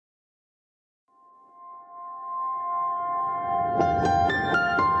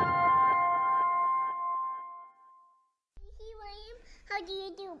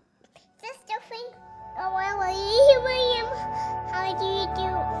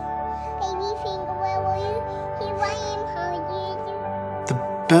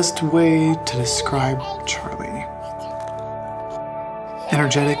best way to describe Charlie.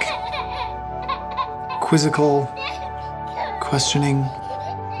 Energetic, quizzical, questioning,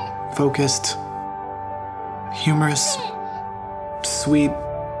 focused, humorous, sweet,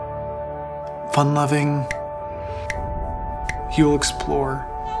 fun-loving. He will explore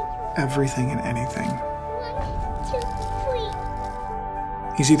everything and anything.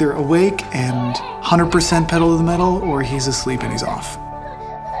 He's either awake and 100% pedal to the metal, or he's asleep and he's off.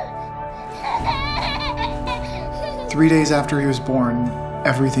 3 days after he was born,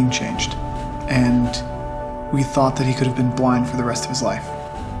 everything changed, and we thought that he could have been blind for the rest of his life.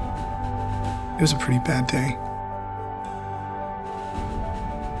 It was a pretty bad day.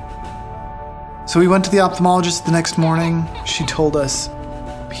 So we went to the ophthalmologist the next morning. She told us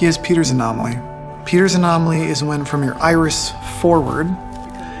he has Peters anomaly. Peters anomaly is when from your iris forward,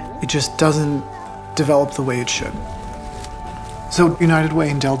 it just doesn't develop the way it should. So United Way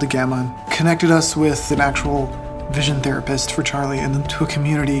and Delta Gamma connected us with an actual vision therapist for Charlie, and then to a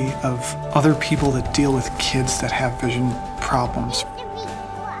community of other people that deal with kids that have vision problems.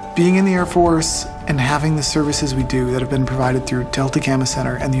 Being in the Air Force and having the services we do that have been provided through Delta Gamma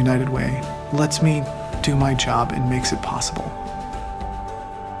Center and the United Way lets me do my job and makes it possible.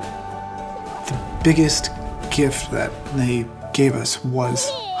 The biggest gift that they gave us was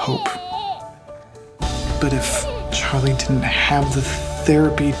hope. But if Charlie didn't have the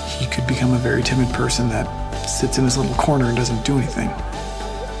therapy, he could become a very timid person that sits in his little corner and doesn't do anything.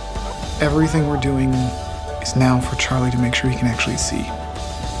 Everything we're doing is now for Charlie to make sure he can actually see.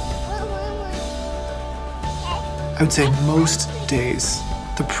 I would say most days,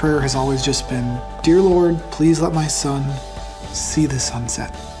 the prayer has always just been, "Dear Lord, please let my son see the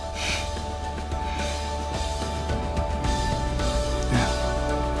sunset." Yeah.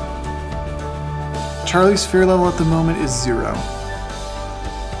 Charlie's fear level at the moment is 0.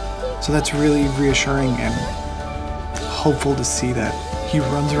 So that's really reassuring and hopeful to see that he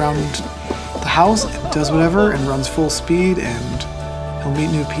runs around the house and does whatever and runs full speed, and he'll meet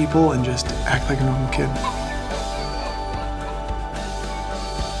new people and just act like a normal kid.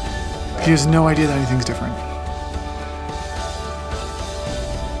 He has no idea that anything's different.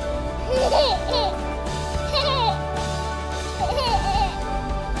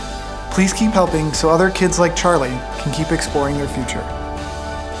 Please keep helping so other kids like Charlie can keep exploring their future.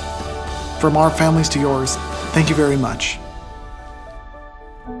 From our families to yours, thank you very much.